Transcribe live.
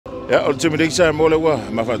Ja, ultimate Samoa lewa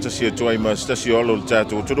mafatasi tuai mastasi olo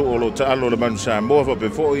tato tudo olo ta alo le Manu Samoa for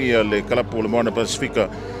before le kalapo le Moana Pasifika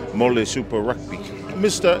mole Super Rugby.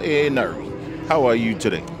 Mr. Enari, how are you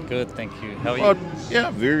today? Good, thank you. How are you?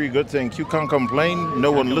 Yeah, very good, thank you. Can't complain.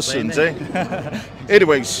 No one listens, eh?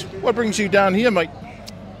 Anyways, what brings you down here, mate?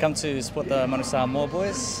 Come to support the Manu Samoa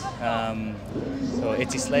boys. So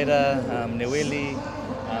Eti Slater, Neweli.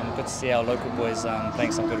 Good to see our local boys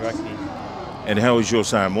playing some good rugby. And how is your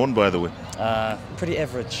Samoan, by the way? Pretty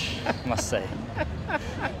average, I must say.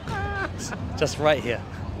 Just right here.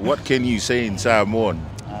 What can you say in Samoan?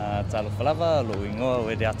 Talo falava, lo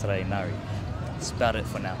ingoa, Ereatara Enari. That's about it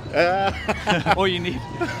for now. All you need.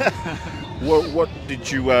 What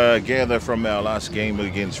did you gather from our last game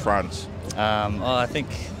against France? I think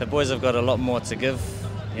the boys have got a lot more to give.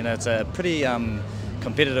 You know, it's a pretty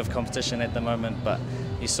competitive competition at the moment, but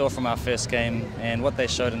you saw from our first game and what they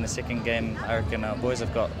showed in the second game, I reckon our boys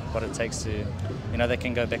have got what it takes to, you know, they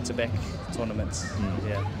can go back-to-back tournaments.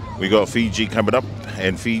 Yeah. We got Fiji coming up,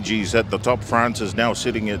 and Fiji's at the top. France is now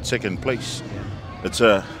sitting at second place.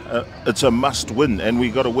 Yeah. It's a must-win, and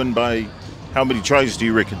we got to win by how many tries do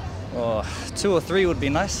you reckon? Oh, 2 or 3 would be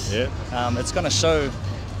nice. Yeah. It's going to show.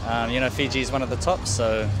 You know, Fiji's one of the top,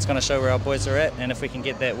 so it's going to show where our boys are at, and if we can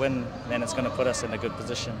get that win, then it's going to put us in a good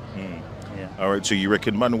position. Yeah. All right, so you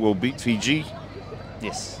reckon Manu will beat Fiji?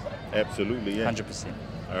 Yes. Absolutely, yeah. 100%.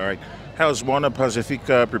 All right. How's Moana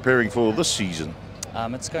Pasifika preparing for this season?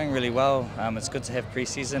 It's going really well. It's good to have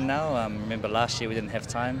pre-season now. Remember last year we didn't have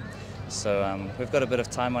time, so we've got a bit of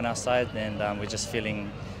time on our side, and we're just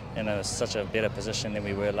feeling in such a better position than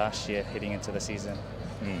we were last year heading into the season.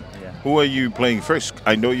 Yeah. Who are you playing first?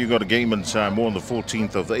 I know you got a game in Samoa on the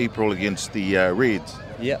 14th of April against the Reds.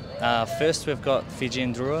 Yeah. First we've got Fiji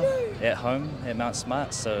and Drua at home at Mount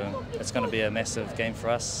Smart, so it's going to be a massive game for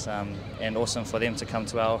us, and awesome for them to come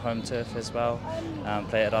to our home turf as well,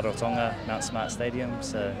 play at Rarotonga, Mount Smart Stadium.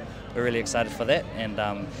 So we're really excited for that, and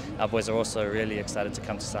our boys are also really excited to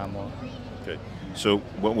come to Samoa. Okay. So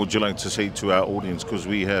what would you like to say to our audience, because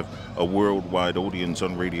we have a worldwide audience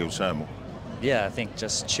on Radio Samoa? Yeah, I think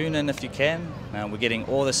just tune in if you can. We're getting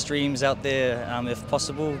all the streams out there, if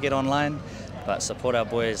possible, get online, but support our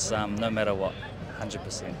boys no matter what,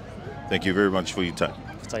 100%. Thank you very much for your time.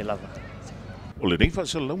 Tai lava. O le nei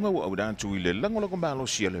whasalunga wa au dātu I le langolako malo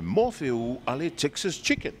sia le mōwheu a le Texas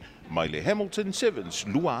Chicken, mai le Hamilton Sevens,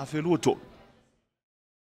 lua a whelua tonu.